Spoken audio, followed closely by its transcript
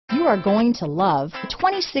you are going to love the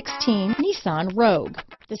 2016 Nissan Rogue.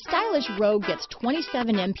 The stylish Rogue gets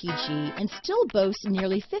 27 MPG and still boasts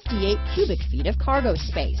nearly 58 cubic feet of cargo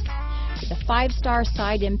space. With a 5-star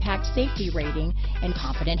side impact safety rating and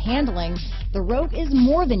confident handling, the Rogue is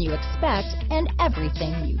more than you expect and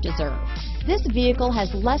everything you deserve. This vehicle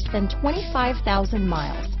has less than 25,000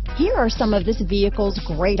 miles. Here are some of this vehicle's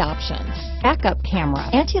great options: backup camera,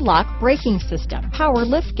 anti-lock braking system, power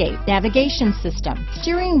liftgate, navigation system,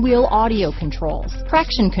 steering wheel audio controls,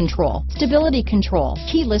 traction control, stability control,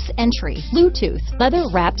 keyless entry, Bluetooth,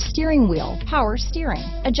 leather-wrapped steering wheel, power steering,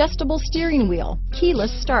 adjustable steering wheel,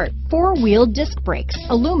 keyless start, 4-wheel disc brakes,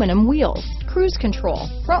 aluminum wheels, cruise control,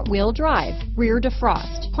 front-wheel drive, rear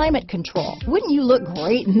defrost, climate control. Wouldn't you look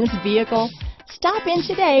great in this vehicle? Stop in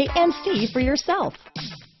today and see for yourself.